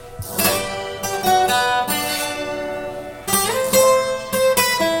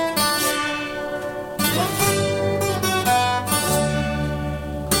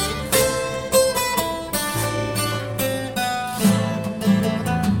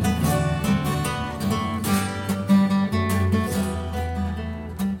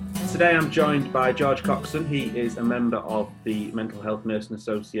Today I'm joined by George Coxon. He is a member of the Mental Health Nursing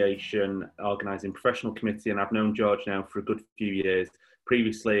Association Organising Professional Committee, and I've known George now for a good few years,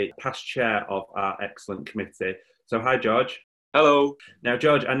 previously past chair of our excellent committee. So hi George. Hello. Now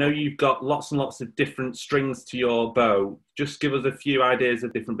George, I know you've got lots and lots of different strings to your bow. Just give us a few ideas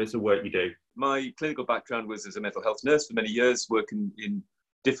of different bits of work you do. My clinical background was as a mental health nurse for many years, working in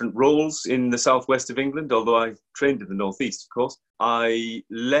different roles in the southwest of England, although I trained in the northeast, of course. I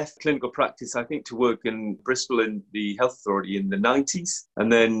left clinical practice, I think, to work in Bristol in the Health Authority in the 90s,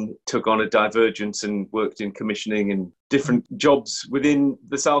 and then took on a divergence and worked in commissioning and different jobs within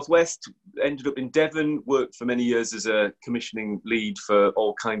the southwest. Ended up in Devon, worked for many years as a commissioning lead for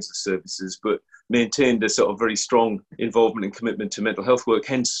all kinds of services, but maintained a sort of very strong involvement and commitment to mental health work,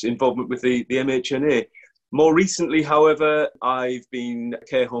 hence involvement with the MHNA. More recently, however, I've been a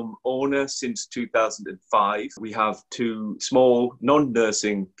care home owner since 2005. We have two small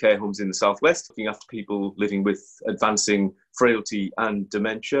non-nursing care homes in the southwest, looking after people living with advancing frailty and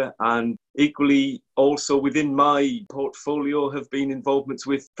dementia. And equally, also within my portfolio have been involvements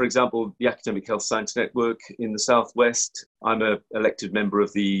with, for example, the Academic Health Science Network in the southwest. I'm an elected member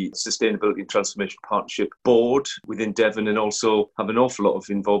of the Sustainability and Transformation Partnership Board within Devon, and also have an awful lot of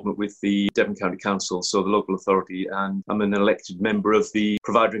involvement with the Devon County Council, so the local authority, and I'm an elected member of the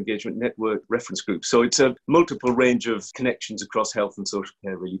Provider Engagement Network reference group. So it's a multiple range of connections across health and social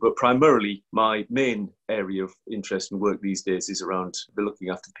care, really. But primarily, my main area of interest and work these days is around the looking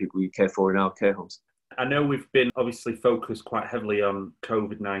after people we care for in our care homes. I know we've been obviously focused quite heavily on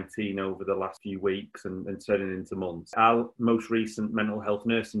COVID-19 over the last few weeks and turning into months. Our most recent mental health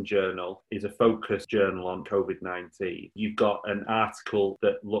nursing journal is a focused journal on COVID-19. You've got an article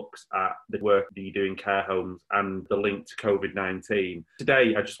that looks at the work that you do in care homes and the link to COVID-19.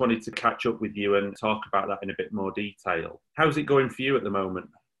 Today, I just wanted to catch up with you and talk about that in a bit more detail. How's it going for you at the moment?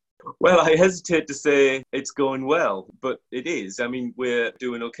 Well, I hesitate to say it's going well, but it is. I mean, we're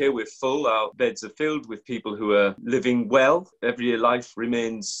doing okay. We're full. Our beds are filled with people who are living well. Everyday life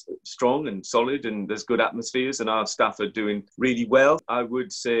remains strong and solid, and there's good atmospheres, and our staff are doing really well. I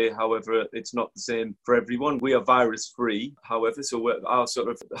would say, however, it's not the same for everyone. We are virus-free, however, so our sort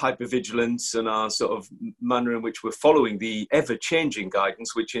of hypervigilance and our sort of manner in which we're following the ever-changing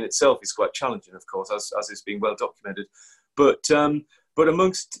guidance, which in itself is quite challenging, of course, as is being well documented. But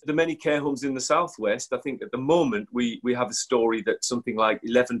amongst the many care homes in the southwest, I think at the moment we have a story that something like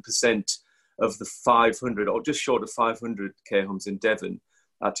 11% of the 500, or just short of 500 care homes in Devon,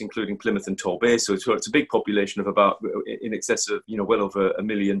 that's including Plymouth and Torbay, so it's a big population of about in excess of well over 1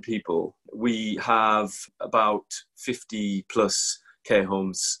 million people. We have about 50 plus care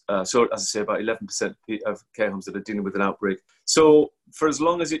homes, so as I say, about 11% of care homes that are dealing with an outbreak. So for as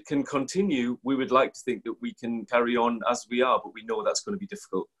long as it can continue, we would like to think that we can carry on as we are, but we know that's going to be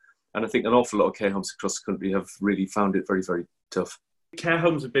difficult. And I think an awful lot of care homes across the country have really found it very, very tough. Care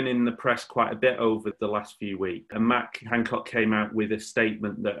homes have been in the press quite a bit over the last few weeks. And Mac Hancock came out with a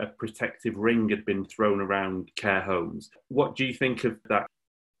statement that a protective ring had been thrown around care homes. What do you think of that?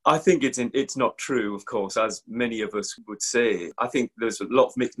 I think it's not true, of course, as many of us would say. I think there's a lot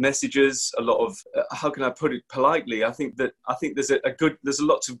of mixed messages, a lot of, how can I put it politely? I think there's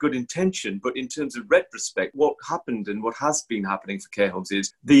lots of good intention, but in terms of retrospect, what happened and what has been happening for care homes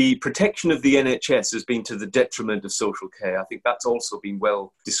is the protection of the NHS has been to the detriment of social care. I think that's also been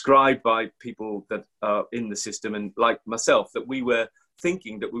well described by people that are in the system, and like myself, that we were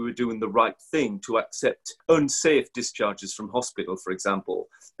thinking that we were doing the right thing to accept unsafe discharges from hospital, for example,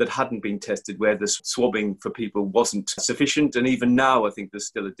 that hadn't been tested, where the swabbing for people wasn't sufficient. And even now, I think there's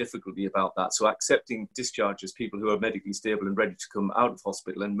still a difficulty about that. So accepting discharges, people who are medically stable and ready to come out of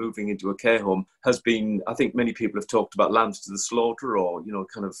hospital and moving into a care home has been, I think many people have talked about lambs to the slaughter, or,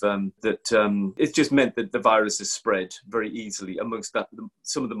 it's just meant that the virus has spread very easily amongst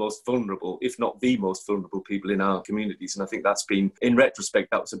some of the most vulnerable, if not the most vulnerable people in our communities. And I think that's been, in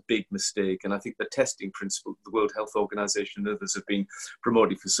retrospect, that was a big mistake. And I think the testing principle the World Health Organization and others have been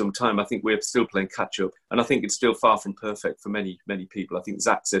promoting for some time, I think we're still playing catch up. And I think it's still far from perfect for many, many people. I think there's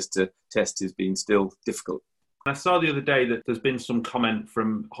access to tests has been still difficult. I saw the other day that there's been some comment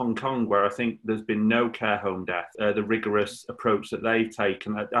from Hong Kong where I think there's been no care home death, the rigorous approach that they've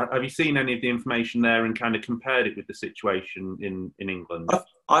taken. Have you seen any of the information there and kind of compared it with the situation in England?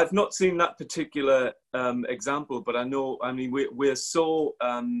 I've not seen that particular example, but we're so...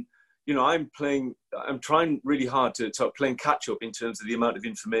 I'm trying really hard to start playing catch up in terms of the amount of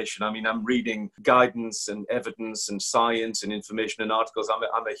information. I mean, I'm reading guidance and evidence and science and information and articles.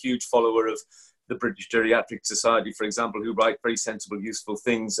 I'm a huge follower of the British Geriatric Society, for example, who write very sensible, useful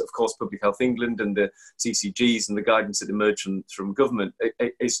things. Of course, Public Health England and the CCGs and the guidance that emerged from government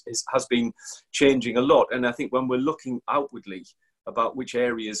has been changing a lot. And I think when we're looking outwardly about which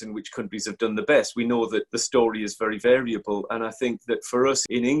areas and which countries have done the best, we know that the story is very variable. And I think that for us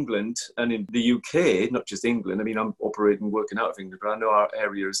in England and in the UK, not just England, I mean, I'm working out of England, but I know our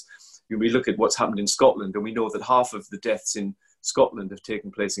areas, we look at what's happened in Scotland, and we know that half of the deaths in Scotland have taken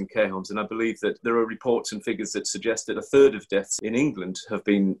place in care homes. And I believe that there are reports and figures that suggest that a third of deaths in England have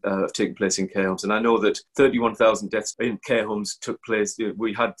taken place in care homes. And I know that 31,000 deaths in care homes took place.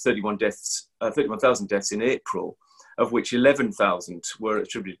 We had 31,000 deaths in April, of which 11,000 were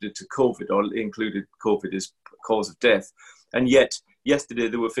attributed to COVID or included COVID as cause of death. And yet, yesterday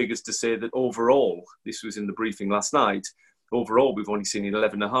there were figures to say that overall, this was in the briefing last night, overall we've only seen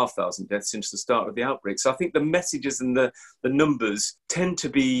 11,500 deaths since the start of the outbreak. So I think the messages and the numbers tend to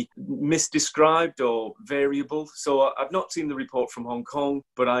be misdescribed or variable. So I've not seen the report from Hong Kong,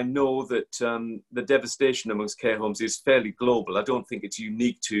 but I know that the devastation amongst care homes is fairly global. I don't think it's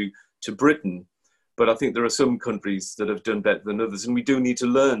unique to Britain. But I think there are some countries that have done better than others, and we do need to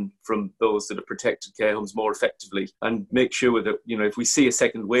learn from those that have protected care homes more effectively and make sure that, if we see a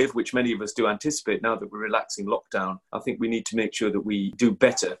second wave, which many of us do anticipate now that we're relaxing lockdown, I think we need to make sure that we do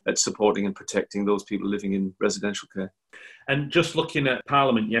better at supporting and protecting those people living in residential care. And just looking at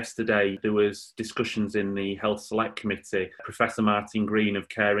Parliament yesterday, there was discussions in the Health Select Committee. Professor Martin Green of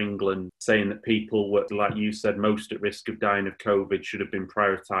Care England saying that people were, like you said, most at risk of dying of COVID should have been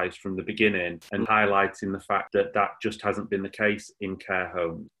prioritised from the beginning, and highlighting the fact that that just hasn't been the case in care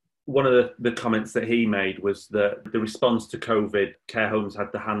homes. One of the comments that he made was that the response to COVID, care homes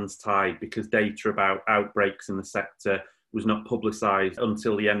had their hands tied because data about outbreaks in the sector was not publicised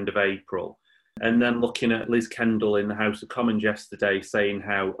until the end of April. And then looking at Liz Kendall in the House of Commons yesterday saying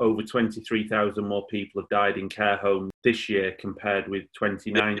how over 23,000 more people have died in care homes this year compared with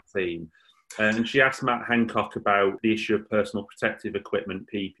 2019. And she asked Matt Hancock about the issue of personal protective equipment,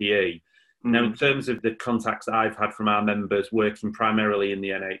 PPE. Now, in terms of the contacts I've had from our members working primarily in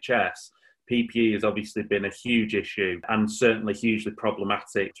the NHS, PPE has obviously been a huge issue and certainly hugely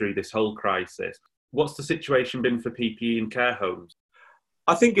problematic through this whole crisis. What's the situation been for PPE in care homes?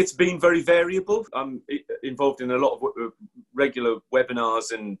 I think it's been very variable. I'm involved in a lot of regular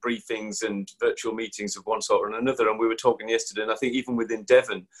webinars and briefings and virtual meetings of one sort or another. And we were talking yesterday, and I think even within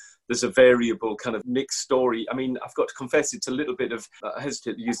Devon, there's a variable kind of mixed story. I mean, I've got to confess, it's a little bit of, I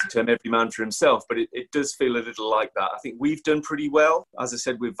hesitate to use the term every man for himself, but it does feel a little like that. I think we've done pretty well. As I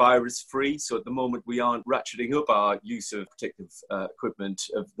said, we're virus free. So at the moment, we aren't ratcheting up our use of protective equipment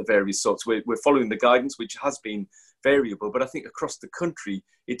of the various sorts. We're following the guidance, which has been variable, but I think across the country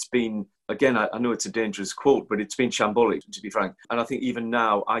it's been, again, I know it's a dangerous quote, but it's been shambolic, to be frank. And I think even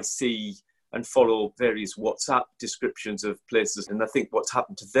now I see and follow various WhatsApp descriptions of places, and I think what's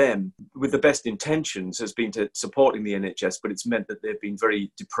happened to them with the best intentions has been to supporting the NHS, but it's meant that they've been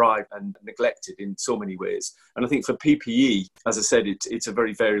very deprived and neglected in so many ways. And I think for PPE, as I said, it's a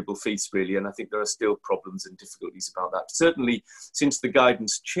very variable feast really, and I think there are still problems and difficulties about that. Certainly since the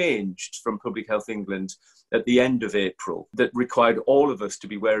guidance changed from Public Health England at the end of April, that required all of us to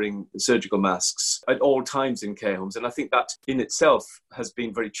be wearing surgical masks at all times in care homes. And I think that in itself has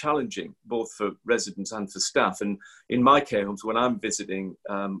been very challenging, both for residents and for staff. And in my care homes, when I'm visiting,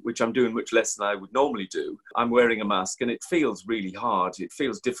 which I'm doing much less than I would normally do, I'm wearing a mask, and it feels really hard. It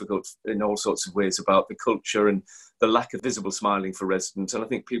feels difficult in all sorts of ways about the culture and the lack of visible smiling for residents. And I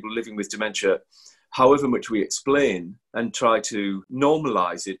think people living with dementia, however much we explain and try to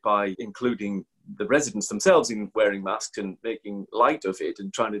normalise it by including the residents themselves in wearing masks and making light of it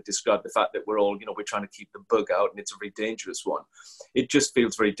and trying to describe the fact that we're all, we're trying to keep the bug out and it's a very dangerous one. It just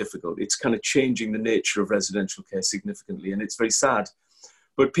feels very difficult. It's kind of changing the nature of residential care significantly, and it's very sad.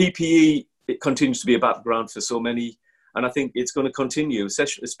 But PPE, it continues to be a battleground for so many, and I think it's going to continue,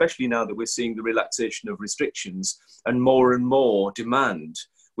 especially now that we're seeing the relaxation of restrictions and more demand,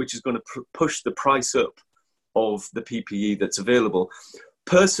 which is going to push the price up of the PPE that's available.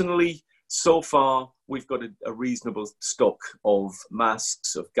 Personally, so far, we've got a reasonable stock of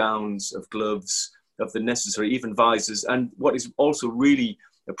masks, of gowns, of gloves, of the necessary, even visors. And what is also really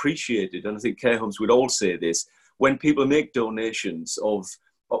appreciated, and I think care homes would all say this, when people make donations of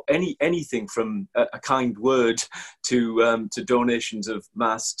anything from a kind word to donations of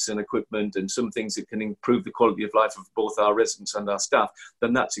masks and equipment and some things that can improve the quality of life of both our residents and our staff,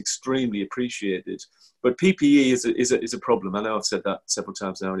 then that's extremely appreciated. But PPE is a problem. I know I've said that several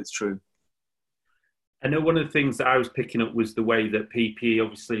times now, and it's true. I know one of the things that I was picking up was the way that PPE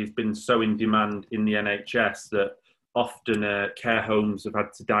obviously has been so in demand in the NHS that often care homes have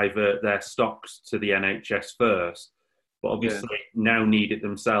had to divert their stocks to the NHS first, but obviously now need it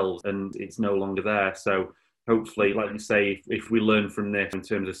themselves and it's no longer there. So hopefully, like you say, if we learn from this in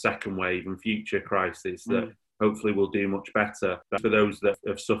terms of second wave and future crises, that hopefully we'll do much better. But for those that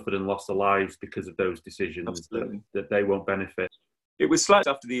have suffered and lost their lives because of those decisions, that they won't benefit. It was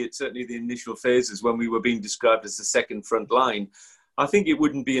slightly after certainly the initial phases when we were being described as the second front line. I think it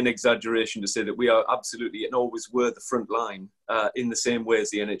wouldn't be an exaggeration to say that we are absolutely and always were the front line in the same way as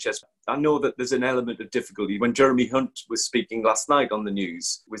the NHS. I know that there's an element of difficulty. When Jeremy Hunt was speaking last night on the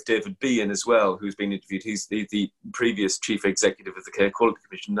news with David Behan as well, who's been interviewed, he's the previous chief executive of the Care Quality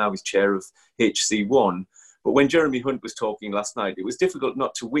Commission, now he's chair of HC1. But when Jeremy Hunt was talking last night, it was difficult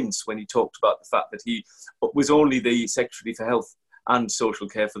not to wince when he talked about the fact that he was only the Secretary for Health and Social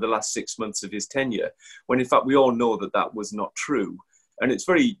Care for the last 6 months of his tenure, when in fact we all know that that was not true. And it's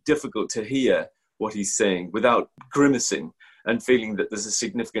very difficult to hear what he's saying without grimacing and feeling that there's a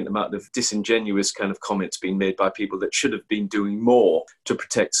significant amount of disingenuous kind of comments being made by people that should have been doing more to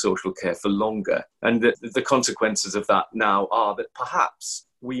protect social care for longer. And the consequences of that now are that perhaps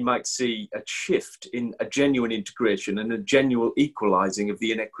we might see a shift in a genuine integration and a genuine equalising of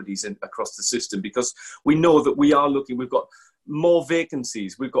the inequities across the system, because we know that we are looking, we've got more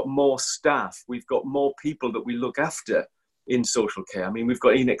vacancies, we've got more staff, we've got more people that we look after in social care. I mean, we've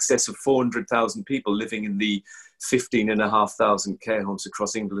got in excess of 400,000 people living in the 15,500 care homes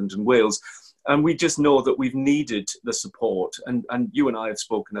across England and Wales. And we just know that we've needed the support. And you and I have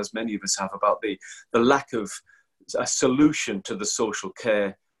spoken, as many of us have, about the lack of a solution to the social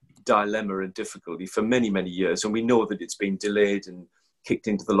care dilemma and difficulty for many, many years. And we know that it's been delayed and kicked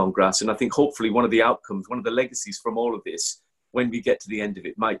into the long grass. And I think hopefully one of the outcomes, one of the legacies from all of this, when we get to the end of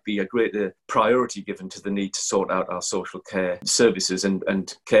it, might be a greater priority given to the need to sort out our social care services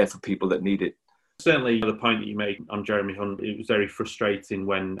and care for people that need it. Certainly the point that you made on Jeremy Hunt, it was very frustrating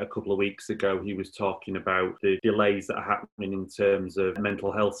when a couple of weeks ago he was talking about the delays that are happening in terms of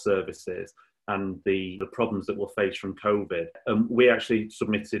mental health services and the problems that we'll face from COVID. We actually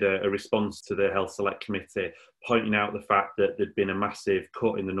submitted a response to the Health Select Committee pointing out the fact that there'd been a massive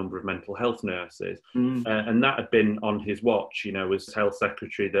cut in the number of mental health nurses. And that had been on his watch, as Health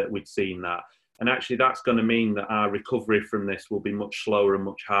Secretary, that we'd seen that. And actually that's going to mean that our recovery from this will be much slower and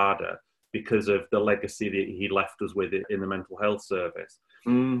much harder because of the legacy that he left us with in the mental health service.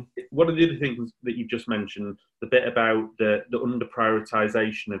 One of the other things that you just mentioned, the bit about the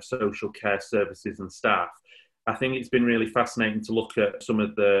under-prioritisation of social care services and staff, I think it's been really fascinating to look at some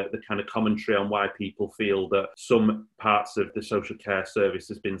of the kind of commentary on why people feel that some parts of the social care service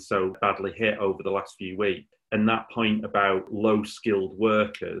has been so badly hit over the last few weeks. And that point about low-skilled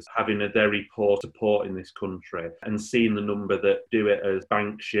workers having a very poor support in this country and seeing the number that do it as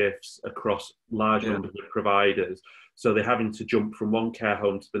bank shifts across large numbers of providers. So they're having to jump from one care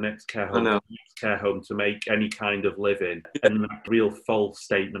home to the next care home to the next care home to make any kind of living. And that real false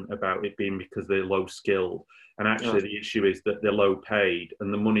statement about it being because they're low-skilled. And actually the issue is that they're low-paid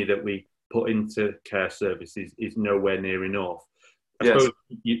and the money that we put into care services is nowhere near enough. I suppose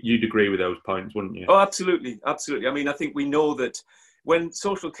you'd agree with those points, wouldn't you? Oh, absolutely, absolutely. I mean, I think we know that when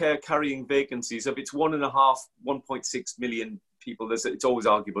social care carrying vacancies of its 1.6 million people, it's always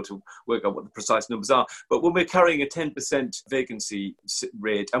arguable to work out what the precise numbers are, but when we're carrying a 10% vacancy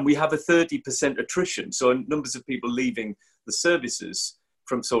rate and we have a 30% attrition, so numbers of people leaving the services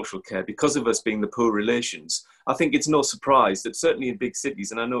from social care because of us being the poor relations, I think it's no surprise that certainly in big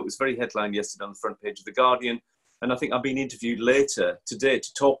cities, and I know it was very headline yesterday on the front page of The Guardian, and I think I've been interviewed later today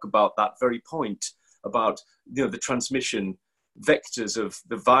to talk about that very point about the transmission vectors of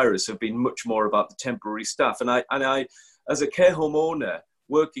the virus have been much more about the temporary staff. And I, as a care home owner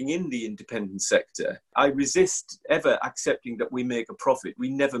working in the independent sector, I resist ever accepting that we make a profit.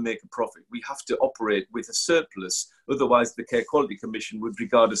 We never make a profit. We have to operate with a surplus. Otherwise, the Care Quality Commission would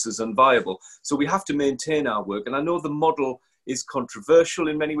regard us as unviable. So we have to maintain our work. And I know the model is controversial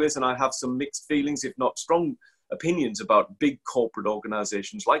in many ways, and I have some mixed feelings, if not strong opinions, about big corporate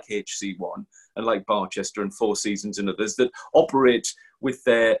organisations like HC1 and like Barchester and Four Seasons and others that operate with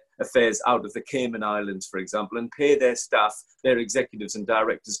their affairs out of the Cayman Islands, for example, and pay their staff, their executives and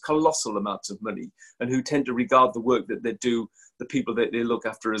directors colossal amounts of money, and who tend to regard the work that they do, the people that they look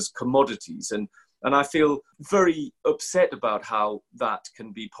after, as commodities. And I feel very upset about how that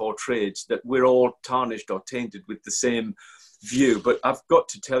can be portrayed, that we're all tarnished or tainted with the same view. But I've got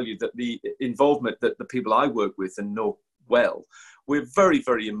to tell you that the involvement that the people I work with and know well, we're very,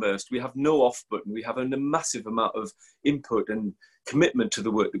 very immersed. We have no off button. We have a massive amount of input and commitment to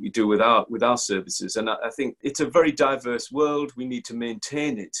the work that we do with our services. And I think it's a very diverse world. We need to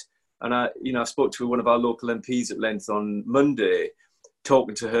maintain it. And I spoke to one of our local MPs at length on Monday,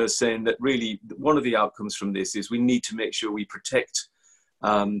 talking to her, saying that really one of the outcomes from this is we need to make sure we protect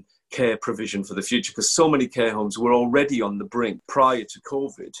care provision for the future, because so many care homes were already on the brink prior to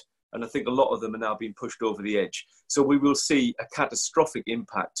COVID. And I think a lot of them are now being pushed over the edge. So we will see a catastrophic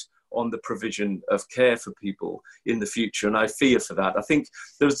impact on the provision of care for people in the future. And I fear for that. I think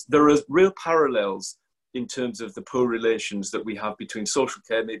there are real parallels in terms of the poor relations that we have between social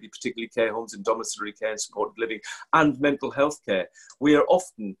care, maybe particularly care homes and domiciliary care and supported living, and mental health care. We are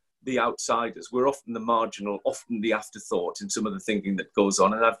often the outsiders. We're often the marginal, often the afterthought in some of the thinking that goes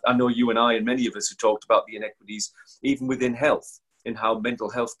on. And I know you and I and many of us have talked about the inequities even within health, in how mental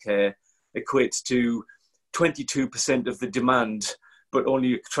health care equates to 22% of the demand, but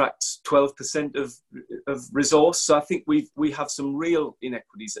only attracts 12% of resource. So I think we have some real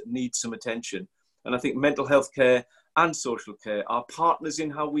inequities that need some attention. And I think mental health care and social care are partners in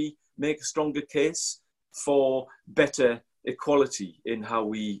how we make a stronger case for better equality in how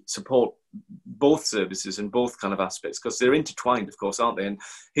we support both services and both kind of aspects, because they're intertwined, of course, aren't they? And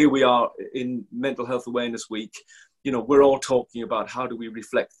here we are in Mental Health Awareness Week. You know, we're all talking about how do we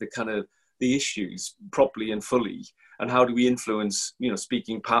reflect the issues properly and fully, and how do we influence,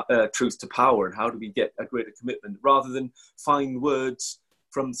 speaking truth to power, and how do we get a greater commitment rather than find words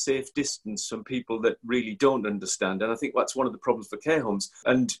from safe distance from people that really don't understand. And I think that's one of the problems for care homes.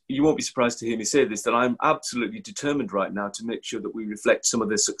 And you won't be surprised to hear me say this, that I'm absolutely determined right now to make sure that we reflect some of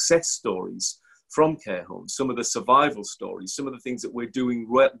the success stories from care homes, some of the survival stories, some of the things that we're doing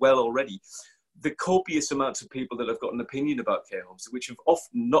well already. The copious amounts of people that have got an opinion about care homes, which have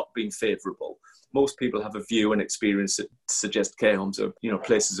often not been favourable. Most people have a view and experience that suggest care homes are,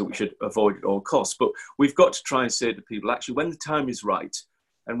 places that we should avoid at all costs. But we've got to try and say to people, actually, when the time is right,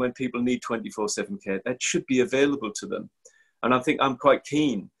 and when people need 24/7 care, that should be available to them. And I think I'm quite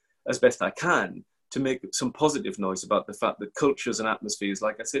keen, as best I can, to make some positive noise about the fact that cultures and atmospheres,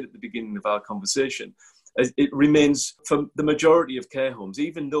 like I said at the beginning of our conversation, it remains for the majority of care homes,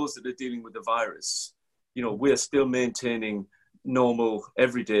 even those that are dealing with the virus, we're still maintaining normal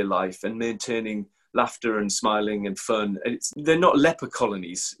everyday life and maintaining laughter and smiling and fun. They're not leper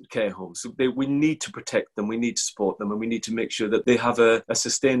colonies, care homes. We need to protect them, we need to support them, and we need to make sure that they have a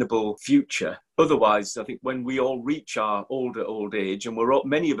sustainable future. Otherwise, I think when we all reach our old age, and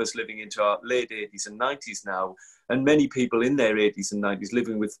many of us living into our late 80s and 90s now, and many people in their 80s and 90s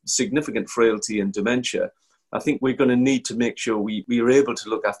living with significant frailty and dementia, I think we're going to need to make sure we are able to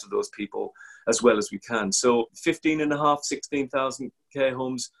look after those people as well as we can. So 16,000 care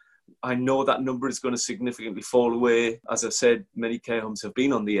homes, I know that number is going to significantly fall away. As I've said, many care homes have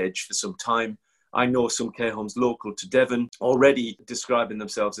been on the edge for some time. I know some care homes local to Devon already describing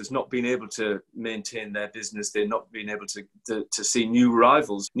themselves as not being able to maintain their business. They're not being able to see new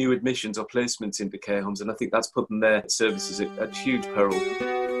arrivals, new admissions or placements into care homes. And I think that's putting their services at huge peril.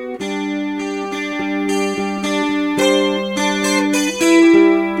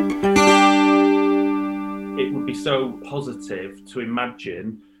 It would be so positive to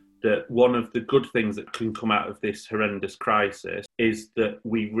imagine that one of the good things that can come out of this horrendous crisis is that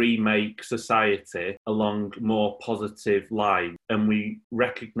we remake society along more positive lines, and we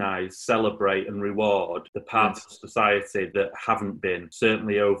recognise, celebrate and reward the parts of society that haven't been,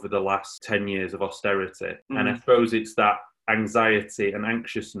 certainly over the last 10 years of austerity. And I suppose it's that anxiety and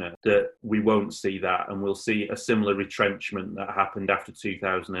anxiousness that we won't see that, and we'll see a similar retrenchment that happened after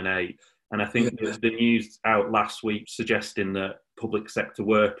 2008. And I think the news out last week suggesting that public sector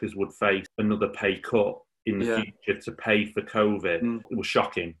workers would face another pay cut in the future to pay for COVID was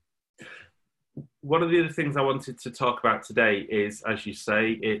shocking. One of the other things I wanted to talk about today is, as you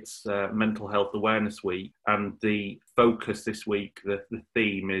say, it's Mental Health Awareness Week, and the focus this week, the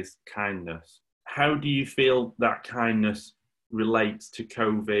theme is kindness. How do you feel that kindness relates to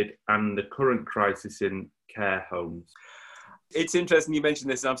COVID and the current crisis in care homes? It's interesting you mentioned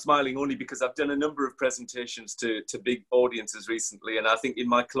this, and I'm smiling only because I've done a number of presentations to big audiences recently, and I think in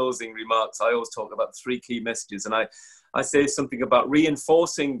my closing remarks I always talk about 3 key messages, and I say something about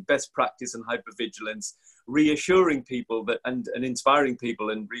reinforcing best practice and hypervigilance, reassuring people that and inspiring people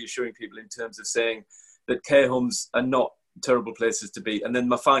and reassuring people in terms of saying that care homes are not terrible places to be. And then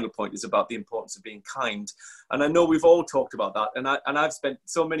my final point is about the importance of being kind. And I know we've all talked about that, and I've spent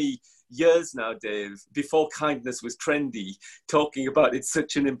so many years now, Dave, before kindness was trendy, talking about it's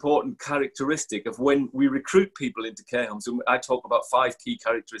such an important characteristic of when we recruit people into care homes. And I talk about 5 key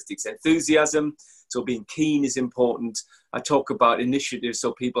characteristics. Enthusiasm, so being keen is important. I talk about initiative,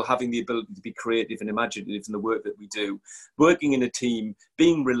 so people having the ability to be creative and imaginative in the work that we do. Working in a team,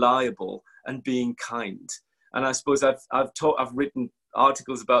 being reliable and being kind. And I suppose I've written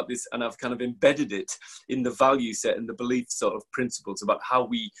articles about this, and I've kind of embedded it in the value set and the belief sort of principles about how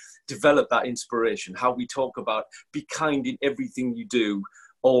we develop that inspiration, how we talk about be kind in everything you do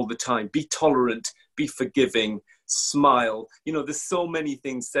all the time, be tolerant, be forgiving, smile. There's so many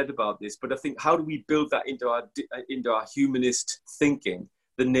things said about this, but I think how do we build that into our humanist thinking,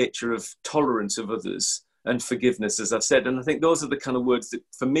 the nature of tolerance of others and forgiveness, as I've said. And I think those are the kind of words that,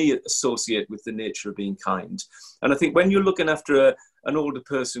 for me, associate with the nature of being kind. And I think when you're looking after an older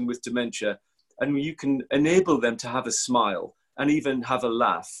person with dementia, and you can enable them to have a smile and even have a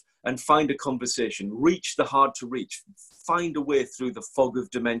laugh and find a conversation, reach the hard to reach, find a way through the fog of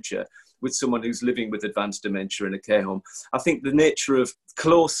dementia with someone who's living with advanced dementia in a care home. I think the nature of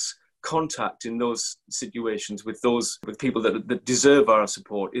close contact in those situations with people that deserve our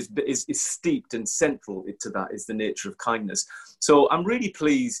support is steeped and central to that is the nature of kindness. So I'm really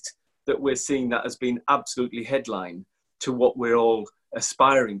pleased that we're seeing that as being absolutely headline to what we're all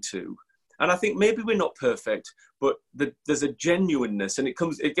aspiring to. And I think maybe we're not perfect, but there's a genuineness, and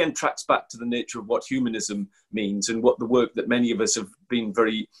it tracks back to the nature of what humanism means and what the work that many of us have been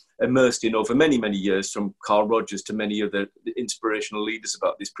very immersed in over many, many years, from Carl Rogers to many of the inspirational leaders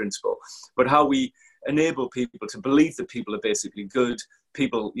about this principle. But how we enable people to believe that people are basically good,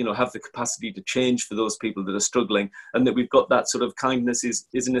 people, have the capacity to change for those people that are struggling, and that we've got that sort of kindness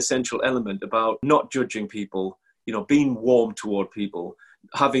is an essential element about not judging people, being warm toward people,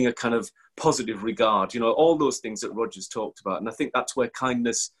 having a kind of positive regard, all those things that Rogers talked about. And I think that's where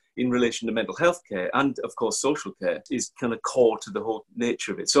kindness in relation to mental health care and, of course, social care is kind of core to the whole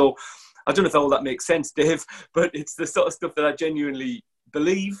nature of it. So I don't know if all that makes sense, Dave, but it's the sort of stuff that I genuinely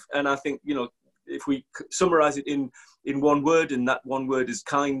believe. And I think, if we summarize it in one word, and that one word is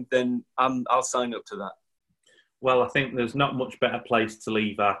kind, then I'll sign up to that. Well, I think there's not much better place to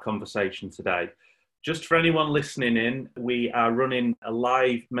leave our conversation today. Just for anyone listening in, we are running a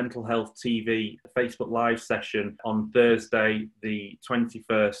live Mental Health TV Facebook Live session on Thursday, the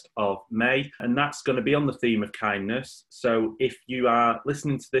 21st of May, and that's going to be on the theme of kindness. So if you are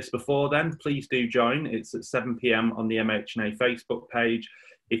listening to this before then, please do join. It's at 7 p.m. on the MHNA Facebook page.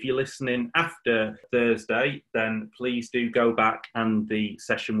 If you're listening after Thursday, then please do go back and the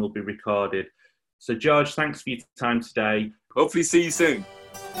session will be recorded. So George, thanks for your time today. Hopefully see you soon.